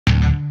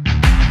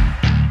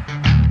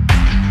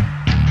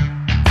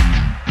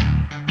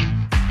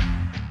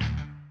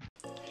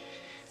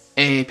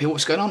Hey people,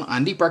 what's going on?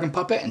 Andy Bragging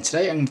Puppet, and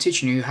today I'm going to be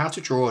teaching you how to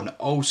draw an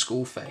old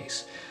school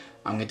face.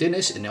 I'm going to do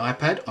this in the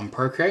iPad on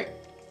Procreate.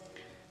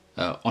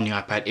 On the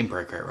iPad in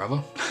Procreate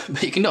rather.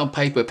 But you can do it on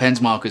paper,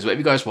 pens, markers, whatever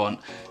you guys want.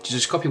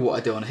 Just copy what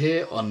I do on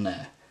here, on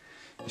there.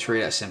 It's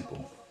really that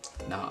simple.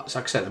 Now, so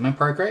like I said, I'm in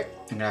Procreate.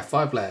 I'm going to have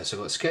 5 layers. So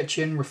I've got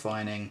sketching,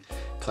 refining,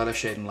 colour,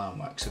 shade and line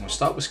work. So I'm going to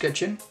start with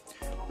sketching,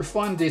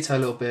 refine the detail a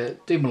little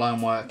bit, do my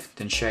line work,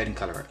 then shade and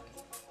colour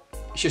it.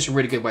 It's just a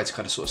really good way to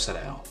kind of sort of set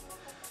it out.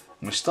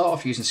 I'm going to start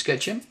off using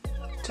sketching,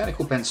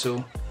 technical pencil.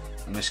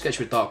 I'm going to sketch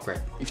with dark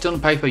red. If you've done on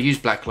paper, use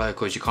black glow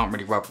because you can't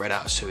really rub red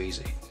out, it's too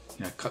easy.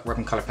 You know,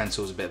 rubbing colour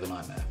pencil is a bit of a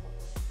nightmare. So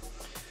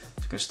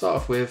I'm going to start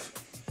off with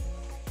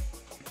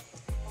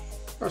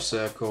a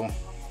circle,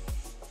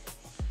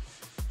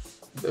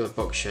 a bit of a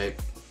box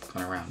shape,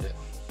 kind of around it,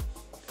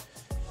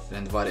 and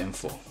then divide it in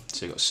 4.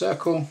 So you've got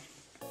circle,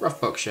 rough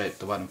box shape,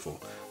 divide in 4.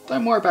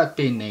 Don't worry about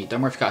being neat,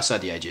 don't worry if you got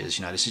outside the edges,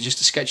 you know, this is just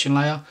a sketching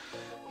layer.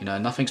 You know,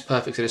 nothing's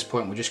perfect at this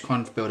point, we're just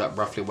kind of build up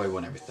roughly where we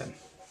want everything.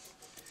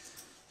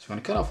 So I'm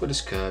going to cut off with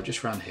this curve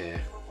just around here,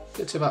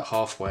 get to about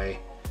halfway.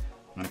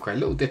 I'm going to create a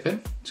little dip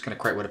in, it's going to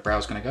create where the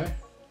brow's going to go.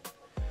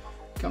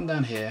 Come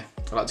down here,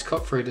 I like to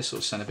cut through this sort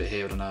of centre bit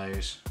here with the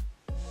nose.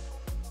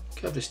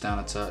 Curve this down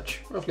a touch,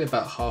 roughly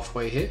about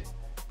halfway here.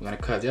 We're going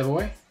to curve the other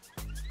way.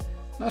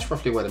 And that's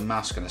roughly where the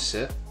mouth's going to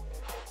sit.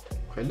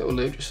 Create a little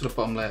loop just to the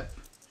bottom lip.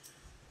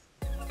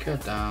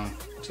 Curve down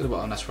to the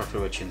bottom, that's roughly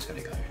where the chin's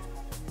going to go.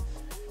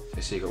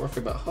 So you got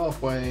roughly about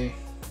halfway,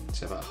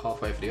 so about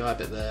halfway for the eye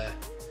bit there,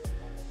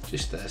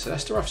 just there. So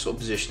that's the rough sort of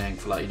positioning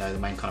for, like, you know, the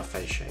main kind of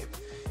face shape.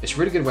 It's a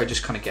really good way of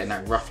just kind of getting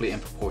that roughly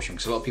in proportion,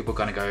 because a lot of people are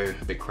going to go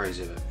a bit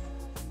crazy with it.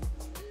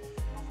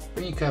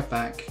 Bring your curve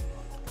back,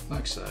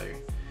 like so,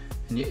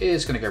 and your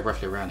ear's going to go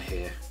roughly around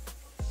here.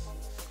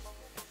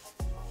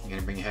 You're going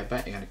to bring your head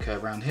back, you're going to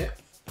curve around here,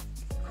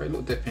 create a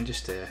little dip in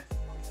just there,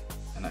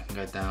 and that can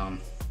go down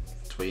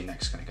to where your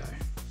neck's going to go.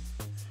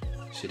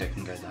 See, that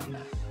can go down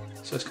there.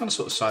 So it's kind of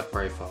sort of side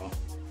profile.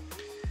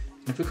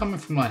 And if we're coming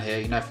from line here,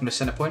 you know, from the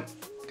center point,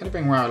 I'm going to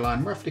bring our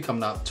line roughly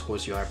coming up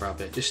towards the eyebrow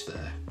bit, just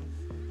there.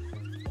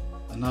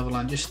 Another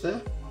line just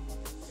there.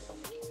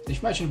 If you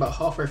imagine about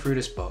halfway through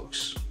this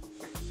box,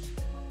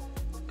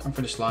 come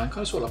from this line,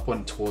 kind of sort of like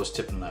pointing towards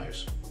tip of the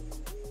nose.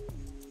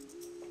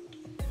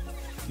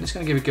 And it's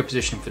going to give you a good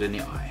position for the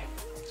eye.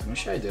 So I'm going to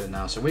show you doing it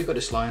now. So we've got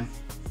this line.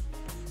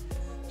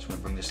 Just want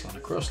to bring this line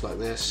across like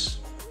this.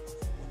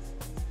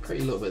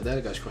 Create a little bit there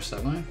that goes across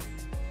that line.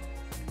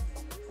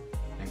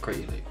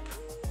 Create your loop.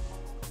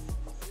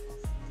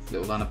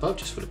 Little line above,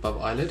 just for the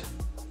above eyelid.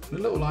 And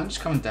a little line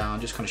just coming down,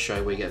 just kind of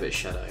show where you get a bit of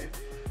shadow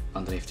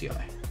underneath the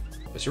eye.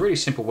 It's a really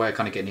simple way of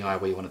kind of getting the eye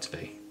where you want it to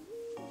be.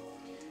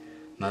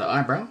 Now the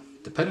eyebrow,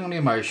 depending on the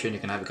emotion, you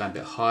can have it going a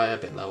bit higher, a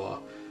bit lower.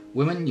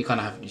 Women, you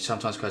kind of have, you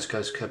sometimes go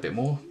a bit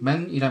more.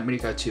 Men, you don't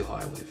really go too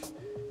high with.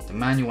 The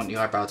man, you want the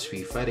eyebrow to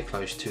be fairly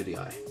close to the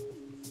eye.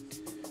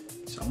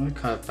 So I'm going to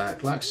curve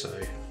back like so,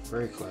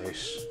 very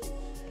close.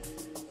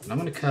 And I'm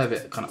going to curve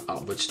it kind of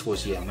upwards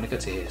towards the end. I'm going to go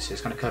to here, so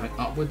it's kind of curving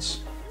upwards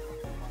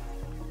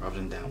rather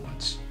than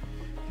downwards.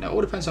 You know, it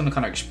all depends on the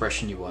kind of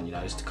expression you want, you know,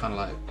 it's the kind of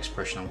like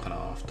expression I'm kind of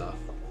after.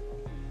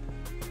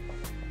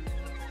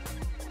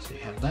 So you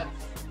have that.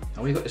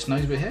 Now we've got this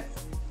nose bit here.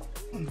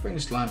 I'm going to bring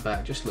this line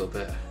back just a little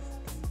bit.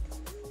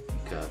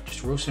 And curve,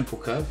 just a real simple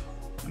curve,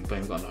 and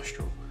boom, we've got a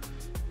nostril.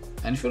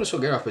 And if you want to sort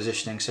of get our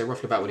positioning, say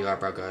roughly about where the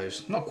eyebrow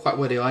goes, not quite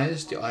where the eye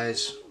is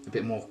a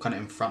bit more kind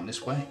of in front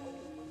this way.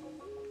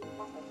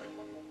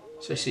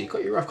 So you see, you've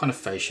got your rough kind of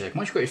face shape.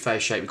 Once you've got your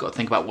face shape, you've got to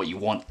think about what you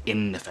want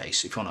in the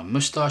face. If you want a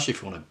moustache,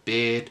 if you want a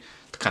beard,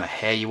 the kind of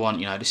hair you want,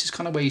 you know, this is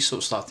kind of where you sort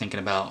of start thinking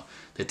about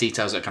the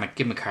details that kind of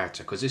give them a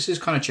character, because this is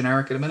kind of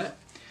generic at the minute,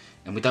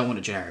 and we don't want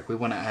it generic. We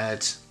want to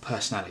add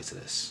personality to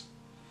this.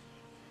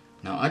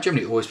 Now, I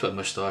generally always put a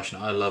moustache,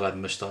 and I love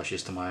adding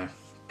moustaches to my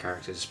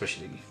characters,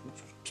 especially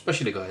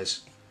the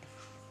guys.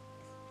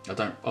 I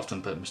don't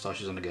often put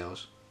moustaches on the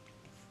girls.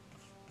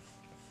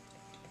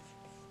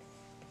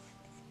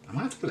 I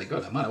might have to give it a go,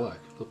 that might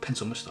work. A little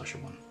pencil moustache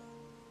on one.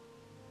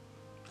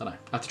 I don't know,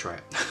 I have to try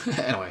it.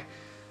 Anyway,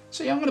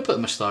 so yeah, I'm going to put a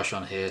moustache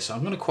on here. So I'm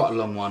going to quite a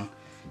long one.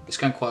 It's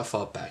going quite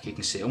far back. You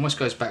can see it almost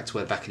goes back to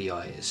where the back of the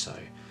eye is. So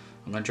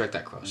I'm going to drag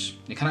that across.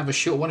 You can have a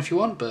short one if you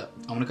want, but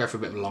I'm going to go for a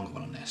bit of a longer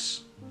one on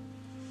this.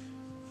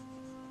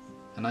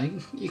 And now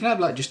you can have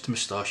like just a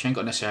moustache. You ain't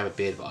got to necessarily have a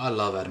beard, but I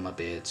love adding my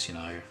beards, you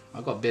know.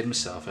 I've got a beard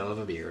myself, I love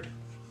a beard.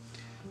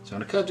 So I'm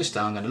going to curve this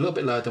down, going a little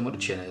bit lower than what the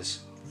chin is.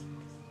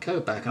 Curve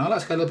it back, and I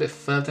like to go a little bit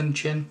further than the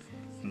chin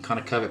and kind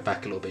of curve it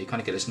back a little bit. You kind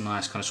of get this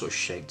nice kind of sort of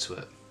shape to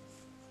it.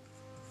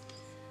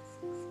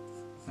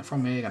 And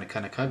from here, you're going to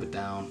kind of curve it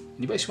down. And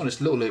you basically want this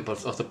little loop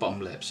off the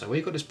bottom lip. So where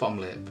you've got this bottom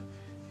lip,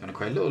 you're going to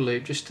create a little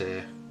loop just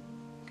here,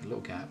 a little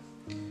gap,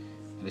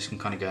 and this can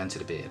kind of go into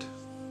the beard.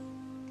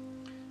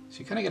 So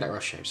you kind of get that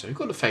rough shape. So we've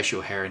got the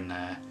facial hair in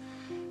there,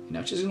 you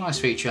know, which is a nice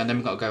feature, and then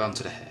we've got to go on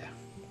to the hair.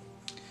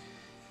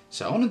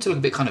 So I want it to look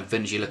a bit kind of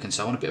vintagey looking,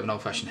 so I want a bit of an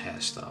old-fashioned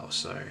hairstyle.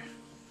 So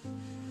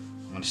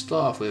I'm going to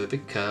start off with a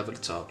big curve at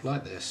the top,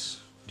 like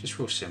this, just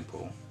real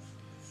simple.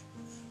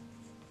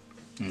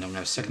 And I'm going to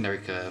have a secondary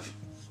curve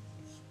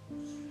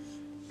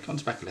come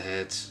to the back of the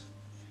head,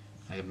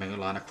 and you're going to bring a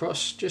line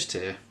across just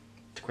here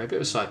to create a bit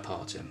of a side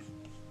parting.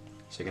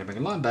 So you're going to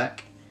bring a line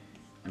back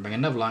and bring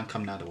another line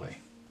coming out of the way.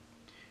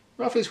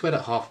 Roughly it's where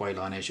that halfway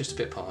line is, just a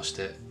bit past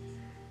it.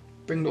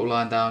 Bring a little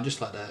line down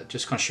just like that,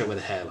 just kind of show where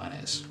the hairline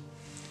is.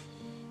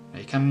 Now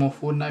you can more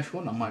forward now if you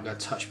want. I might go a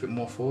touch bit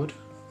more forward,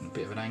 and a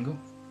bit of an angle.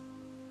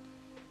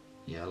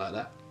 Yeah, like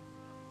that.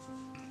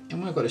 And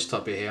when I've got this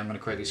top bit here, I'm going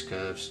to create these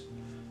curves.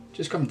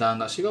 Just come down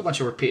that, so you've got a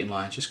bunch of repeating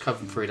lines, just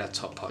covering through that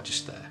top part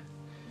just there.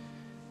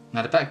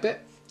 Now the back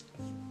bit,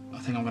 I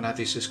think I'm going to have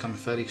these just coming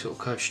fairly sort of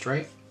curved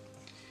straight.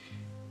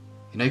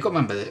 You know, you've got to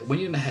remember that when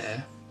you're in the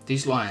hair,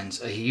 these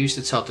lines are used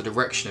to tell the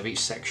direction of each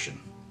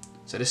section.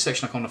 So this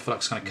section I kind of feel like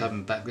it's kind of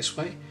curving back this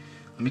way.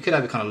 And you could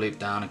have it kind of loop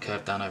down and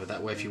curve down over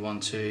that way if you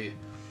want to.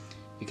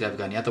 You could have it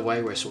going the other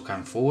way where it's sort of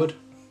going forward.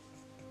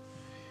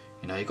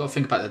 You know, you've got to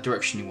think about the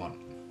direction you want.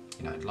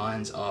 You know,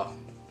 lines are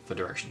for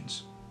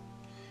directions.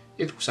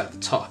 You could also have the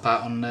top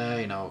hat on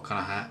there, you know, what kind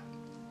of hat.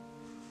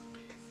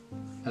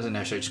 Hasn't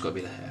necessarily just got to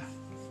be the hair.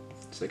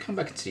 So come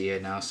back into the ear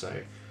now, so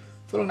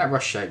following that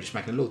rush shape, just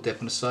making a little dip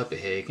on the side bit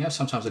here. You can have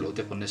sometimes a little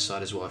dip on this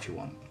side as well if you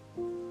want.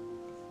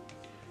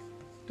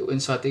 Little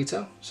inside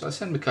detail. So I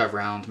send the curve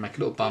around, make a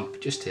little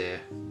bump just here,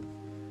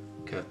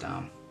 curve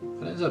down.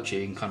 And it's up to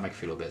you, you can kind of make it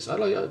feel a little bit. So I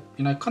like,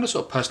 you know, kind of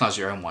sort of personalise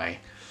your own way.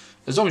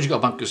 As long as you've got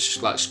a bunch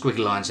of like squiggly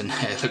lines in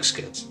there, it looks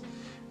good.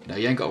 You know,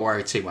 you ain't got to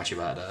worry too much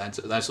about that.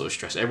 Don't sort of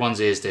stress. Everyone's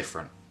ear is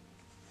different.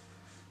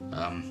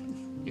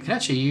 You can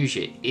actually use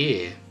your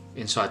ear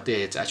inside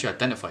there to actually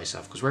identify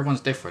yourself, because where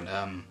everyone's different.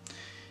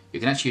 You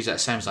can actually use that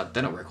same as like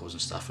dental records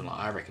and stuff and like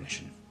eye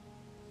recognition.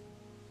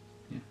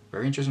 Yeah,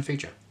 very interesting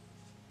feature.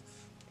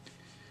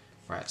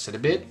 Right, so the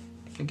beard.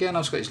 Again,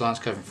 I've just got these lines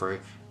curving through.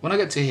 When I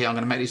get to here, I'm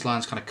going to make these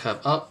lines kind of curve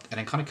up and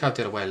then kind of curve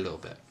the other way a little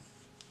bit.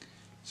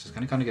 So it's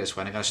going to kind of get this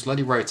way, and I'm going to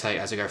slowly rotate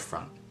as I go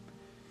front.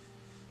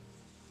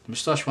 The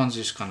moustache ones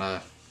just kind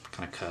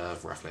of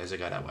curve roughly as I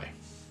go that way.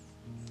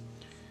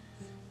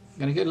 I'm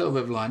going to get a little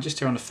bit of line just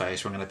here on the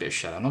face where I'm going to have a bit of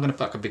shadow. I'm not going to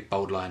put like a big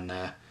bold line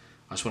there.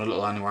 I just want a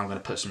little line where I'm going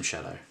to put some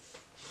shadow.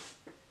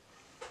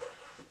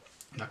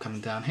 Now coming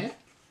down here,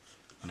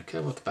 I'm going to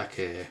curve off the back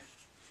here.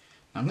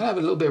 Now I'm going to have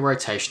a little bit of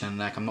rotation in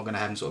the neck. I'm not going to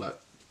have them sort of like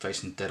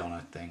facing dead on,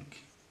 I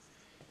think.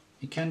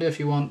 You can do if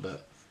you want,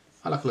 but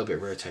I like a little bit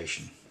of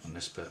rotation on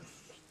this bit.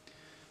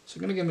 So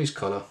I'm going to give me his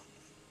collar.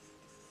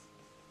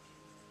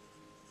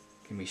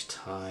 Give me his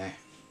tie.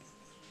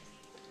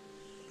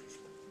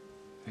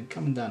 And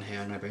coming down here,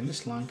 I'm going to bring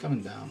this line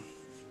coming down.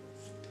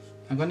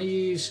 I'm going to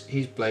use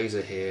his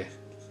blazer here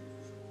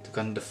to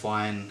kind of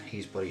define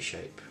his body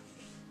shape.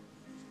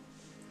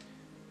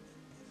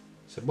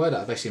 So by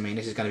that I basically mean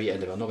this is going to be the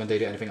end of it. I'm not going to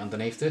do anything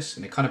underneath this,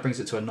 and it kind of brings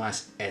it to a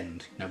nice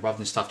end, you know, rather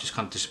than stuff just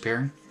kind of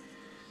disappearing.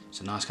 It's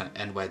a nice kind of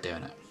end way of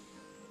doing it.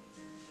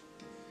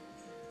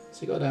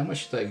 So you got down,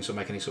 once you're sort of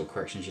make any sort of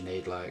corrections you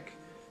need, like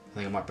I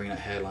think I might bring that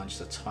hairline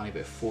just a tiny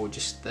bit forward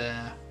just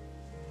there.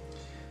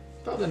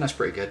 But other than that's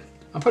pretty good.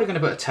 I'm probably going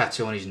to put a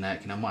tattoo on his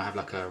neck, you know, I might have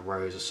like a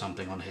rose or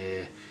something on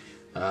here.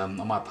 I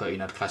might put, you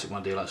know, the classic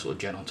one, do like sort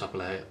of gent on top of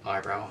the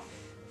eyebrow.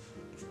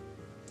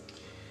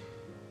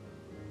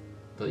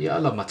 But yeah, I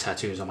love my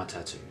tattoos on my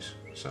tattoos,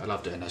 so I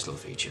love doing those little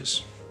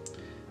features.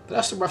 But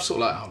that's the rough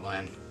sort of like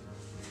outline.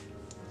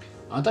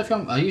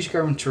 I usually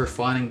go into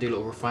refining, do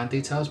little refined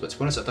details, but to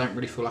be honest, I don't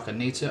really feel like I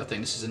need to. I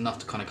think this is enough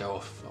to kind of go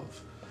off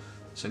of.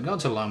 So I'm going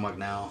to line work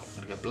now. I'm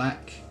going to go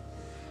black.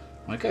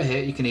 When I go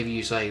here, you can either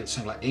use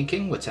something like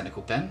inking with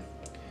technical pen,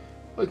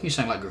 or you can use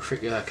something like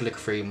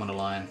calligraphy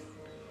monoline,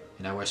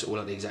 you know, where it's all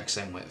at the exact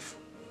same width.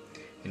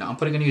 You know, I'm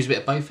probably going to use a bit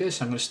of both here,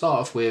 so I'm going to start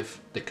off with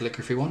the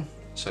calligraphy one,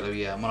 so the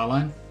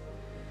monoline.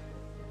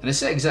 And it's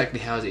set exactly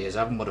how it is, I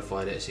haven't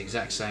modified it, it's the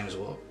exact same as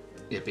what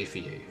it'd be for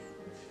you.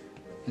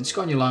 And just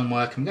go on your line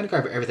work, I'm going to go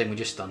over everything we've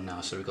just done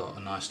now, so we've got a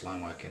nice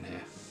line work in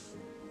here.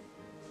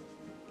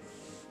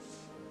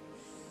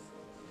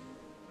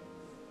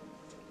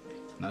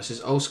 Now this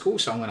is old school,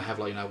 so I'm going to have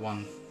like, you know,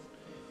 one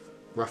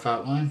rough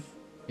outline.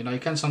 You know, you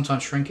can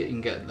sometimes shrink it,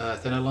 you can get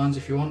thinner lines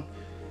if you want,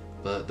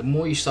 but the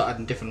more you start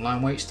adding different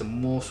line weights, the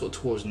more sort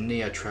of towards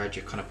neo-trad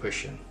you're kind of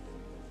pushing.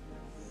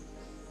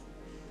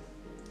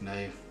 You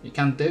know, you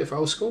can do it for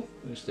old school.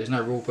 There's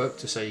no rule book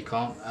to say you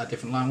can't add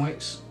different line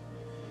weights.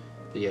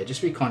 But yeah,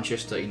 just be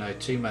conscious that, you know,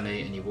 too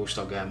many and you will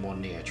start going more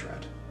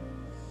neo-trad.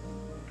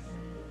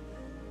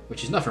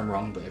 Which is nothing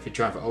wrong, but if you're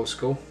trying for old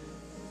school,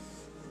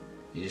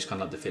 you just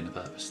kind of like defeat the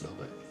purpose a little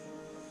bit.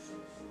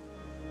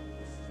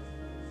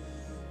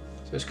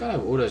 So it's kind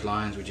of all those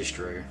lines we just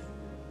drew.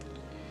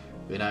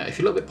 You know, if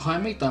you're a little bit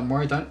behind me, don't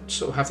worry, don't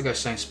sort of have to go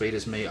same speed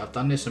as me. I've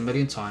done this a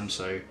million times,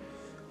 so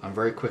I'm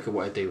very quick at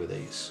what I do with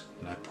these.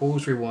 You know,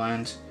 pause,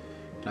 rewind,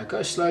 you know, go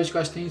as slow as you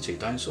guys need to.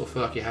 Don't sort of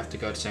feel like you have to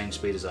go the same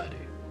speed as I do.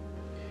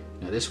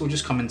 You know, this will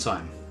just come in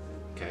time,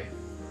 okay?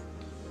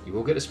 You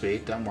will get the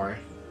speed, don't worry,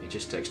 it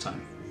just takes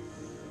time.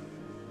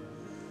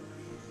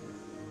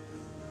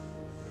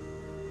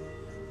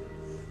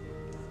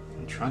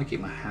 I'm trying to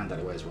keep my hand out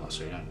of the way as well,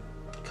 so you don't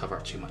cover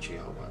up too much of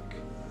your artwork.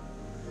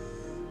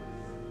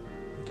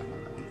 Don't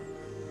like that one.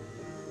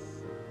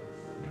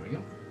 There we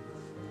go.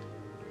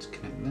 Let's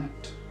connect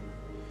that.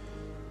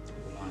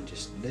 Line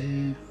just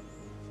there.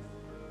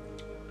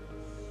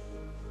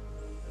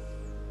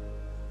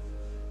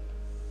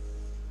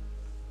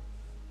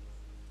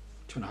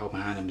 Trying to hold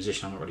my hand in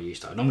position I'm not really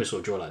used to. I normally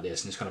sort of draw like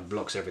this and this kind of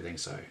blocks everything,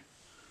 so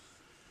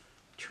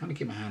trying to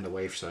get my hand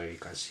away so you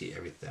guys see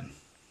everything.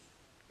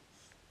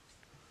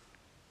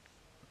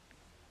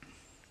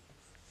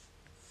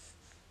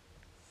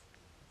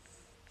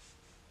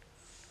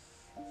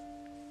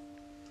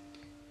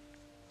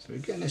 So we're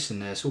getting this in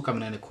there, it's all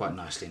coming in quite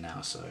nicely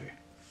now, so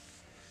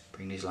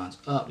bring these lines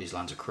up, these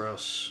lines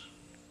across.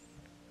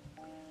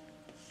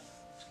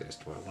 Let's get this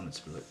to where I want it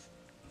to look.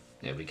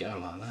 There we go,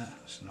 like that.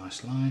 It's a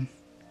nice line.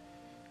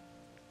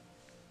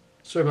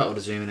 Sorry about all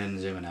the zooming in and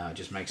zooming out, it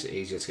just makes it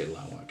easier to get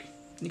line work.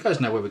 You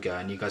guys know where we're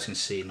going, you guys can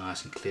see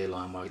nice and clear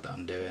line work that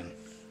I'm doing.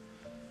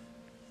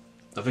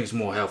 I think it's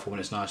more helpful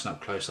when it's nice and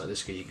up close like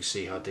this because you can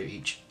see how I do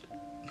each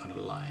kind of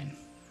line.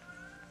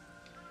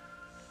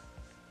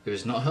 If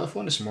it's not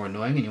helpful and it's more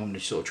annoying and you want me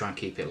to sort of try and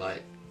keep it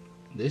like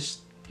this,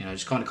 you know,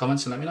 just comment in the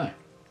comments and let me know.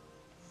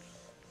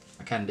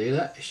 I can do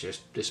that, it's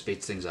just, this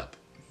speeds things up.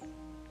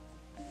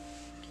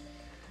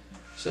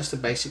 So that's the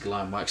basic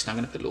line work. So now I'm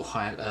going to put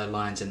little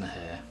lines in the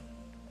hair.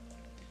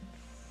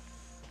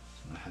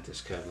 So I'm going to have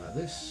this curve like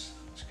this,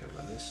 this curve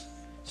like this.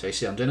 So you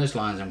see I'm doing those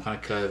lines, I'm kind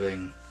of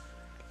curving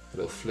a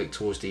little flick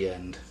towards the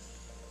end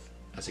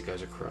as it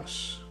goes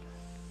across.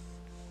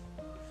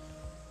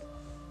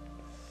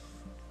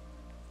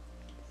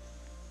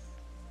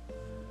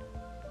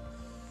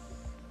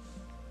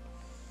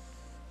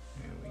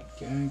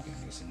 Getting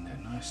this in there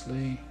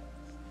nicely.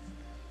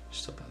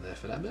 Stop that there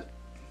for that bit.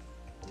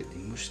 Get the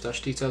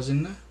moustache details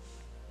in there.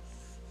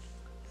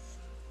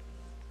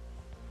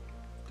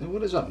 Now,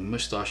 what is up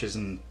moustaches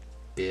and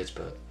beards,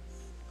 but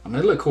I mean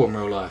they look cool in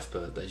real life,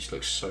 but they just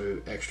look so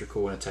extra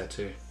cool in a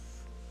tattoo.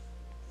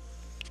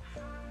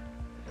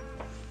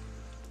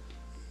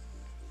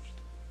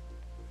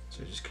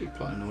 So just keep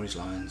plotting all these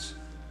lines.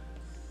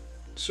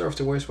 Sorry if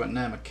the voice went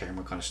now, my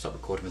camera kind of stopped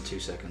recording for 2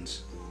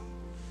 seconds.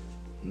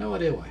 No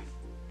idea why.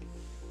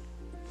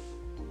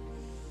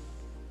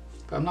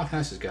 But I'm liking how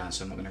this is going,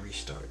 so I'm not going to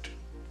restart.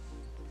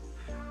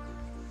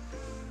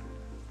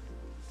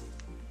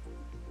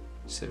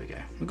 So there we go.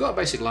 We've got a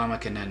basic line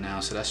work in there now,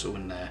 so that's all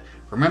in there.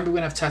 Remember, we're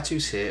going to have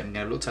tattoos here. I'm going to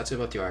have a little tattoo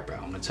above the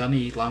eyebrow. I'm going to turn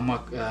the line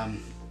work, the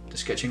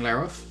sketching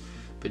layer off,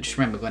 but just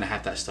remember, we're going to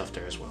have that stuff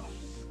there as well.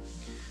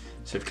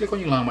 So if you click on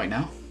your line work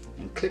now,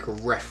 and click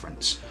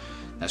reference.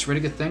 That's a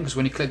really good thing, because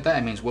when you click that,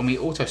 it means when we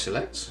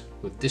auto-select,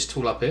 with this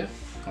tool up here,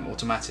 on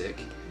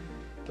automatic,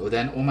 it will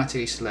then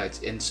automatically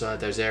select inside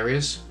those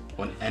areas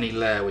on any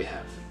layer we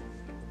have.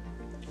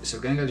 So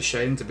we're going to go to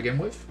shading to begin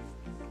with.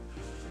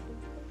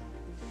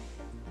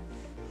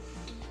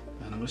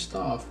 And I'm going to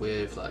start off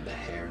with like the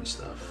hair and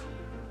stuff.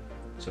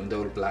 So I'm going to do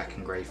all the black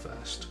and grey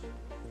first. So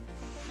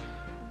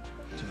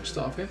I'm going to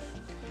start off here.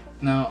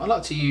 Now I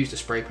like to use the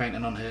spray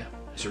painting on here.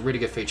 It's a really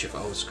good feature for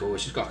old school.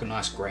 It's just got like a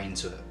nice grain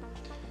to it.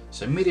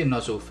 So medium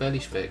nozzle, fairly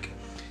thick.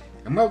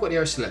 And where I've got the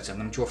area selected, I'm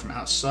going to draw from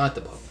outside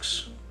the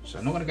box. So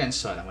I'm not going to go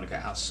inside, I'm going to go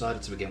outside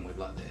it to begin with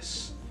like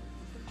this.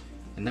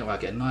 And that way I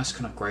get a nice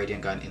kind of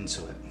gradient going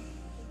into it.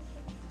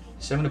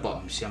 Same on the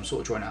bottom, you see I'm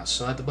sort of drawing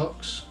outside the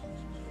box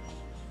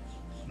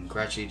and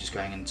gradually just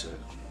going into it.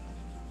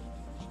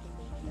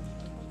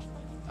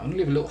 I'm going to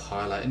leave a little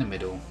highlight in the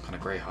middle, kind of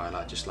grey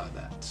highlight just like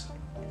that.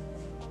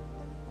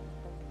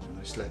 I'm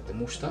going to select the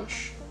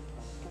moustache.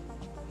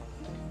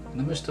 And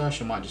the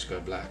moustache I might just go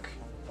black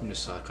from this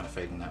side, kind of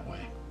fading that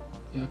way.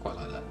 Yeah, I quite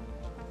like that.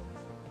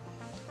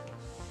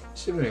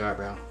 Similar to the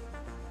eyebrow.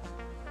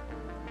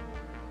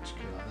 Just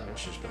go like that,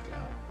 let's just black it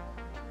out.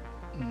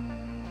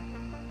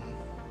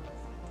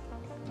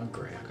 No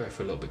grey, I'll go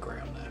for a little bit grey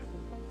on there.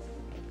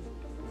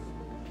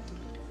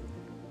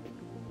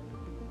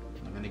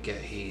 I'm going to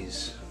get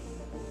his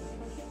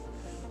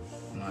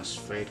nice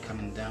fade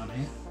coming down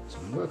here. So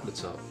I'm going to work at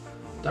the top.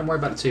 Don't worry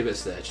about the 2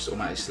 bits there, just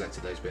automatically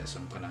selected those bits.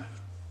 I'm going to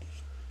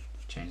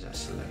change that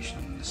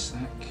selection in a sec.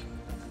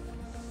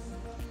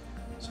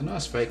 So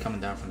nice fade coming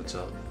down from the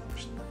top.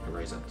 Just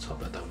erase that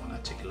top, I don't want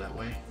that particular that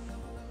way.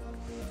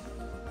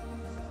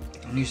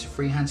 I'm going to use the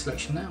freehand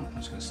selection now. I'm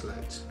just going to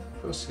select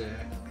across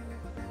here.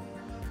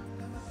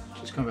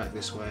 Just come back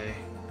this way.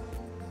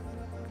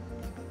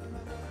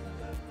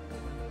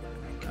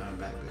 And coming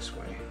back this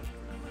way.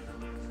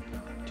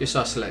 Just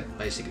so I select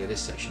basically this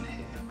section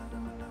here.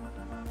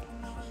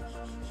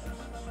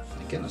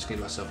 And again, I'm just going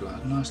to give myself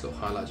like a nice little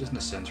highlight just in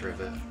the centre of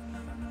it.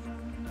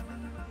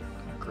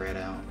 Grey it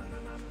out.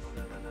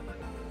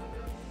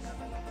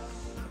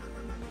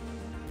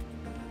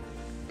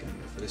 Going to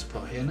go for this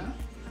part here now.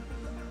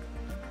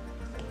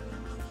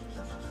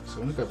 So I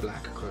want to go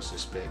black across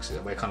this bit, so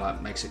that way it kind of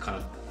like makes it kind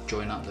of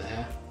join up the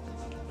hair.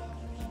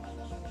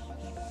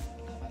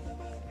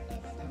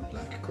 And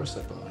black across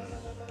that bottom.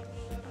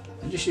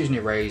 And just using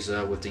your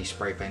razor with the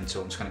spray paint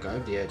tool, I'm just going to go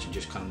over the edge and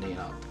just kind of neaten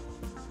up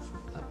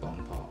that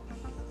bottom part.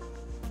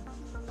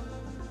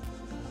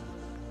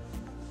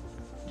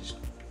 Just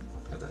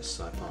have that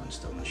side part and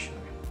still want to show.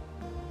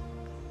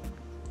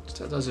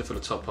 So that does it for the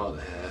top part of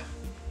the hair.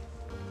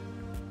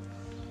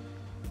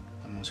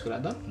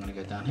 got that done, I'm going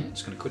to go down here,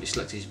 just going to quickly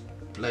select his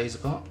blazer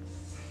part.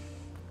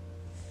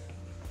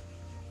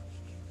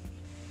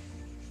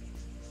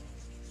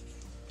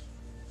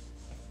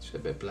 Just a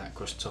bit of black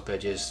across the top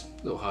edges,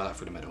 a little highlight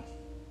through the middle.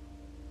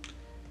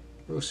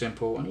 Real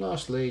simple, and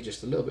lastly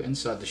just a little bit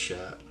inside the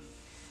shirt.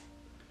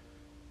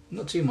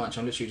 Not too much,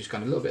 I'm literally just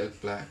going a little bit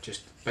of black,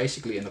 just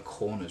basically in the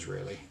corners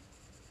really.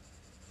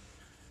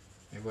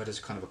 Everywhere there's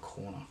kind of a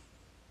corner,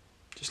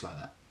 just like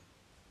that.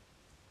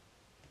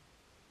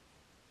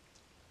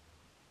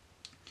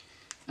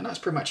 And that's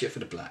pretty much it for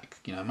the black.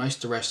 You know, most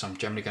of the rest I'm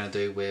generally going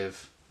to do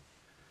with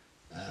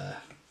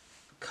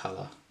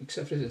colour,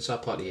 except for the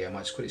inside part of the ear. I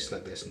might just quickly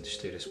select this and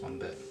just do this one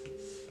bit.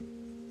 A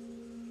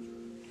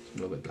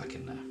little bit black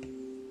in there.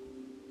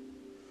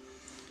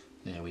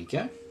 There we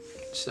go.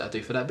 So that'll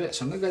do for that bit.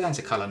 So I'm going to go down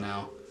to colour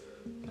now.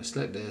 I'm going to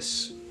select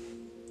this.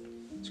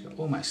 Let's go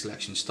automatic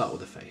selection, start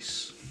with the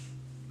face.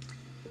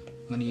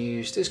 I'm going to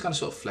use this kind of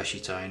sort of fleshy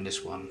tone,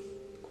 this one,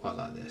 quite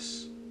like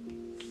this.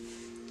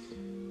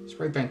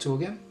 Spray paint tool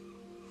again.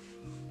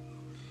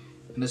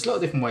 And there's a lot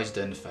of different ways of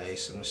doing the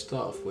face. I'm going to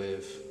start off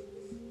with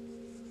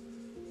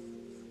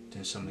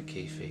doing some of the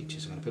key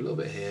features. I'm going to put a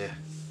little bit here.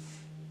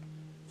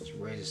 Just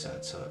raise this out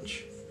a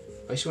touch.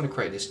 I just want to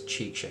create this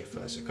cheek shape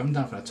first. So coming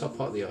down from the top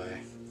part of the eye,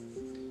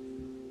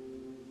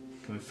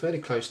 coming fairly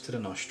close to the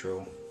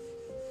nostril,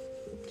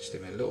 just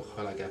leaving a little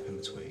highlight gap in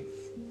between.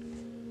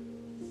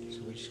 So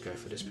we just go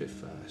for this bit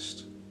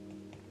first.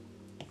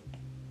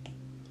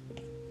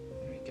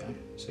 There we go.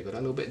 So you've got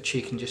that little bit of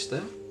cheeking just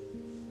there.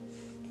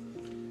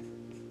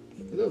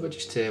 A little bit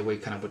just here where you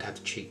kind of would have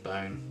the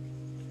cheekbone.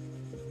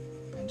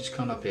 And just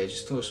come up here,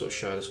 just to sort of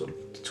show the sort of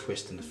the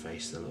twist in the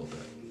face a little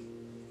bit.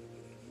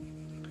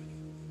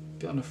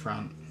 Bit on the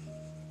front.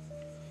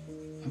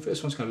 And for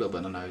this one's got a little bit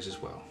on the nose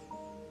as well.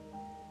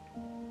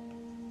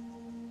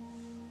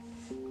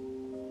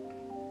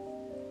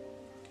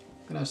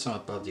 I'm going to have some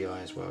above the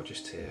eye as well,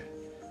 just here.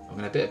 I'm going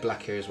to have a bit of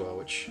black here as well,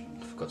 which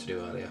I forgot to do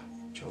earlier,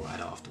 which I'll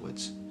add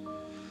afterwards.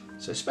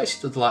 So it's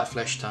basically the light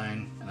flesh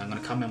tone, and I'm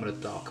going to come in with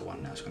a darker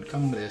one now. So I'm going to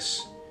come in with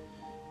this.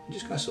 I'm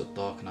just going to sort of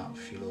darken up a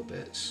few little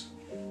bits.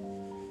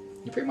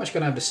 You're pretty much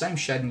going to have the same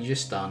shading you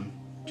just done,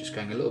 just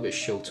going a little bit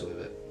shorter with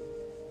it.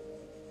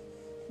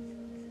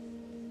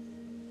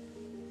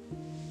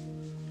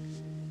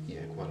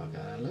 Yeah, quite like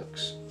how that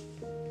looks.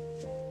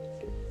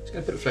 Just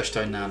going to put a flesh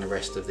tone now on the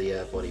rest of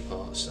the body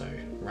part, so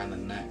around the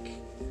neck.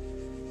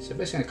 So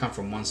basically going to come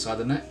from one side of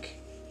the neck,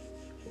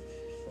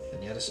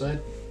 then the other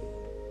side.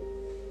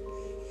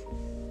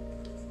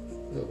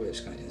 A little bit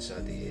just kind of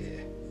inside the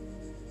ear.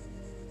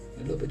 A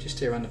little bit just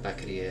here around the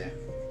back of the ear.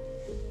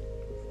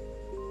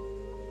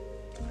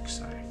 Like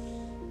so.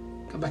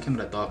 Come back in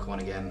with that darker one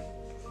again.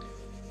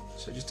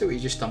 So just do what you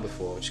just done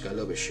before, just go a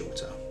little bit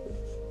shorter.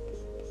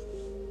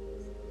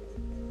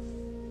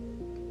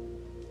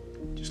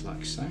 Just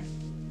like so.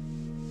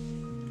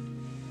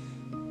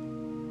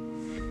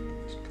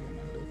 Just go in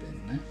a little bit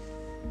in there.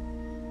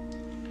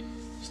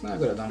 So now I've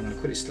got it done, I'm going to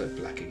quickly select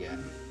black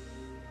again.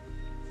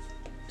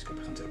 Let's go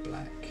back onto the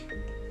black.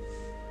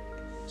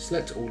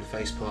 Select all the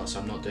face parts, so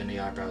I'm not doing the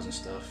eyebrows and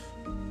stuff.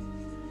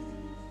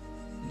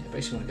 Yeah,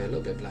 basically want to go a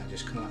little bit black,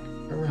 just kind of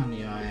like around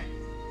the eye,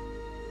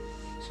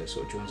 so it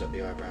sort of joins up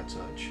the eyebrow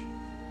touch.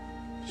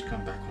 Just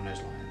come back on those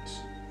lines.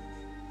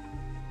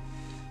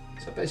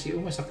 So basically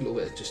almost like a little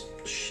bit of just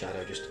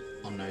shadow just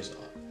on those,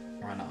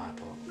 around the eye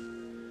part.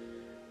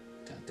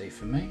 That'll do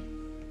for me.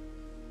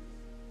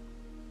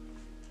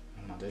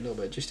 And I'll do a little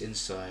bit just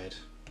inside.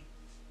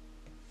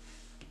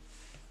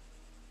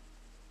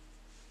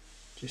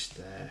 Just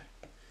there.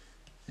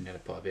 And the other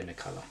part will be in the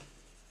colour.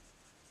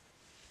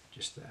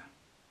 Just there.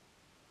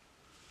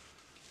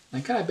 Now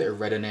kind of a bit of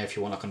red in there if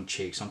you want, like on the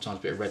cheek. Sometimes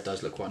a bit of red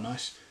does look quite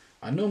nice.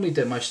 I normally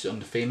do most of it on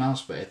the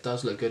females, but it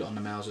does look good on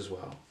the males as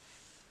well.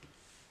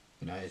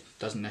 You know, it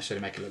doesn't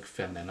necessarily make it look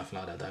feminine, nothing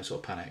like that, don't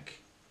sort of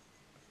panic.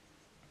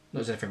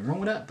 Not there's anything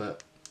wrong with that,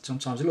 but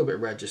sometimes a little bit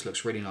of red just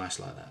looks really nice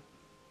like that.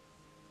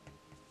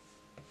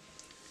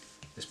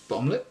 This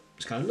bottom lip,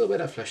 just kind of a little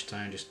bit of that flesh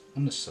tone just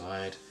on the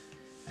side.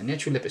 And the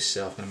actual lip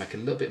itself, I'm going to make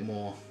a little bit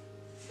more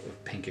of a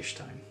pinkish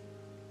tone.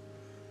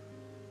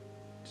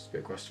 Just a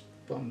bit across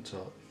the bottom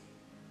top.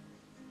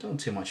 Don't want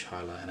too much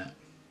highlight in it.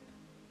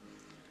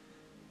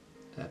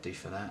 That'll do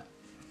for that.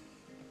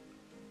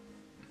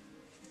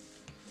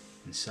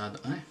 Inside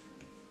the eye.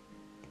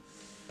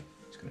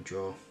 Just going to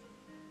draw.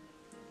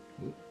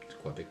 Ooh, it's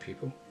quite a big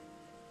pupil.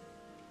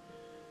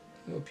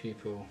 Little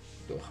pupil,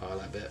 little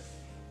highlight bit.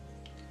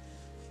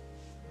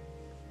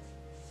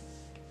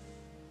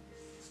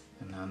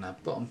 And now on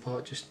that bottom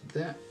part, just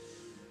there,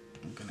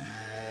 I'm going to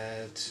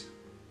add.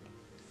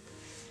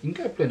 You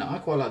can go blue. I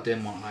quite like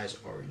doing my eyes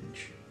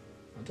orange.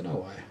 I don't know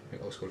why. I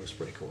think old school looks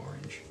pretty cool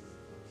orange.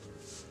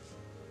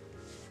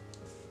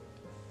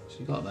 So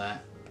you got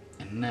that,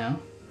 and now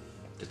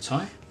the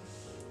tie.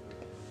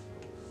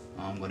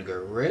 I'm going to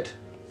go red,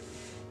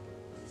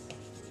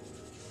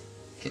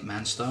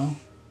 Hitman style.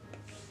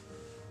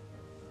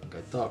 I'll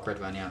go dark red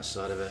around the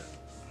outside of it,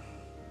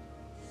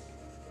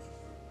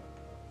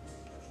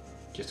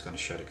 just to kind of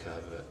show the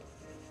curve of it.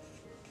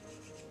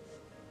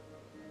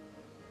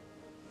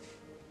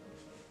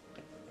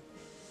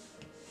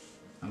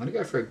 going to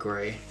go for a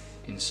grey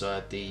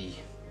inside the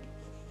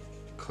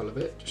collar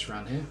bit, just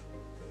around here.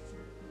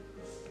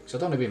 So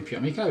I don't want to be in pure,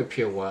 I mean you can have a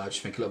pure white, I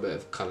just think a little bit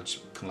of colour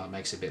just kind of like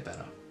makes it a bit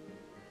better.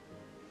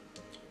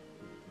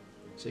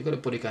 So you've got a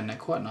body going there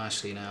quite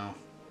nicely now.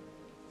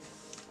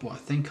 What I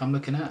think I'm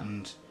looking at,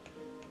 and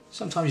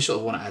sometimes you sort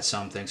of want to add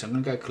something, so I'm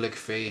going to go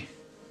calligraphy.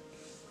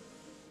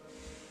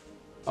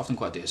 Often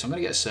quite do. So I'm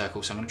going to get a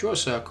circle, so I'm going to draw a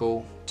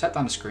circle, tap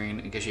down the screen,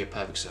 and it gives you a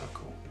perfect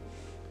circle.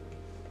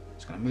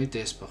 Just going to move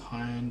this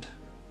behind.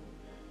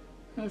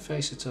 No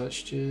face a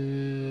touch,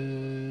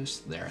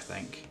 just there I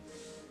think.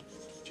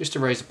 Just to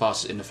raise the part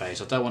that's in the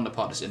face. I don't want the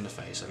part that's in the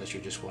face, I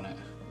literally just want it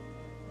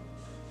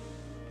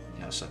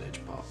the outside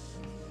edge part.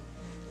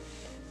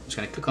 I'm just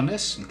going to click on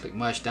this and click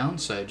merge down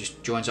so it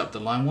just joins up the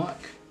line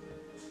work.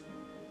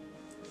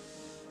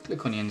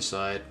 Click on the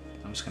inside,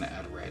 I'm just going to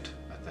add red,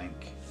 I think.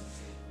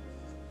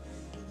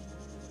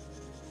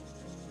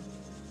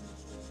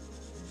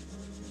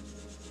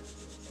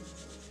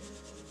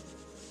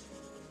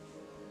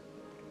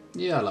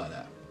 Yeah, I like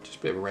that. Just a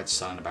bit of a red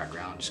sun in the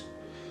background, just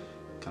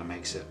kind of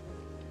makes it.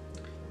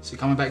 So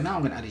coming back now,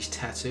 I'm going to add these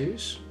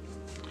tattoos.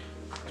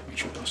 Let's make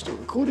sure I'm still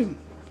recording.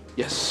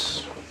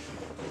 Yes.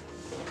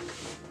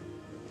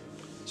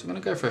 So I'm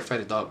going to go for a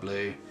faded dark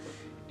blue,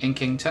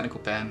 inking, technical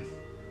pen.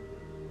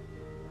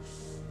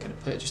 Going to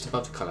put it just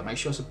above the colour. Make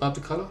sure it's above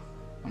the colour.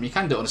 I mean, you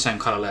can do it on the same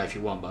colour layer if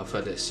you want, but I've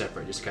heard that it's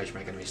separate just in case you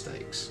make any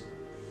mistakes.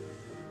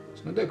 So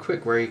I'm going to do a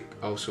quick, very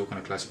old school kind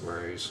of classic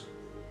rose.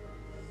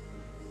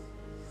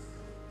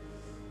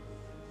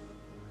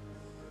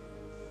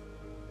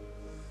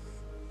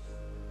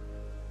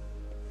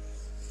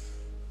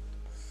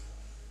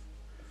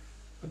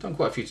 I've done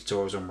quite a few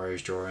tutorials on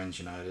rose drawings,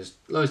 you know, there's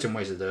loads of different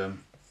ways to do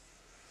them.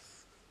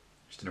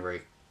 Just in a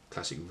very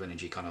classic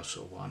vintagey kind of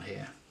sort of one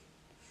here.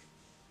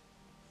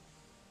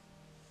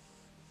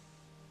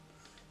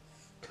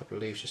 A couple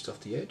of leaves just off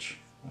the edge.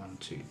 1,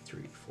 2,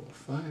 3, 4,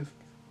 5. 1,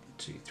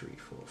 2, 3,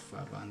 4,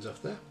 5 lines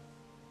off there.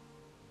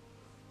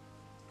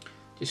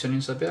 Just on the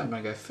inside bit, I'm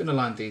going to go thinner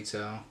line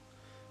detail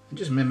and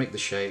just mimic the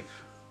shape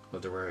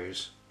of the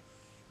rose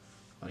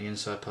on the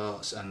inside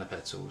parts and the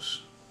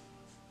petals.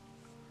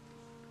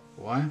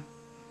 Why?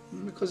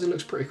 Because it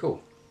looks pretty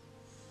cool.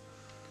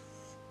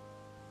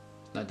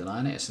 No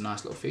denying it, it's a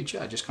nice little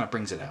feature, it just kind of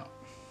brings it out.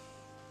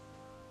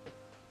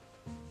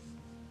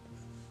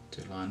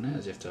 Do a line there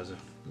as if there's a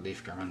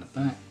leaf going around the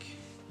back.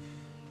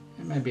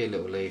 And maybe a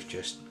little leaf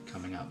just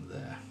coming up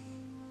there.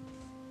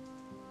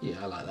 Yeah,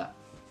 I like that.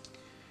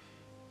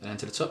 And then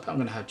to the top, I'm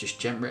going to have just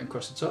Gent written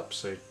across the top,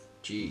 so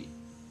G-E-N-T.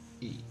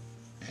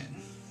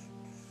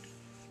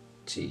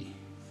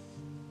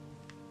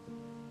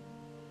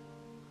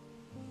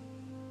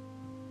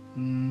 I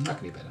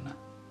can do better than that.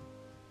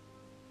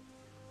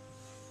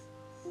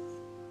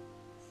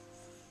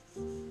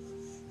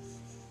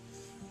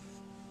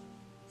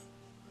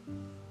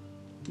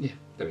 Yeah,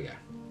 there we go.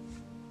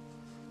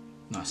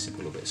 Nice simple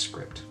little bit of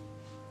script.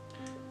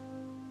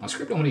 My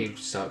script normally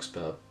sucks,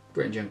 but I've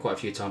written Gent quite a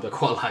few times. I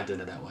quite like doing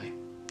it that way.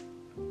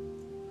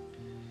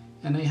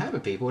 And there you have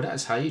it, people.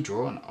 That's how you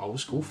draw an old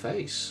school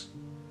face.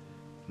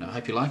 You know, I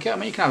hope you like it. I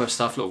mean, you can have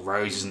stuff, little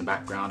roses in the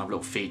background, have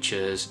little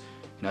features.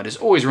 You know, there's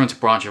always room to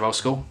branch of old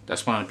school.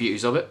 That's one of the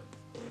beauties of it.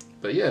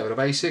 But yeah, with the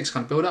basics,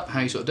 kind of build up how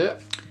you sort of do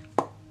it.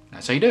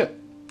 That's how you do it.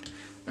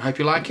 I hope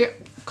you like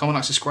it. Comment,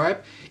 like,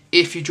 subscribe.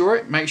 If you draw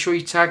it, make sure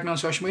you tag me on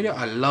social media.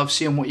 I love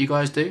seeing what you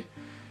guys do.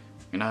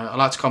 You know, I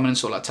like to comment and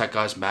sort of like tag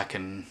guys back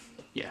and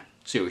yeah,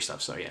 see all your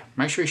stuff. So yeah,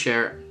 make sure you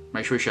share it.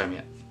 Make sure you show me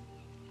it.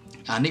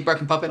 And Neat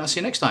Broken Puppet, and I'll see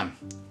you next time.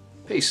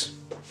 Peace.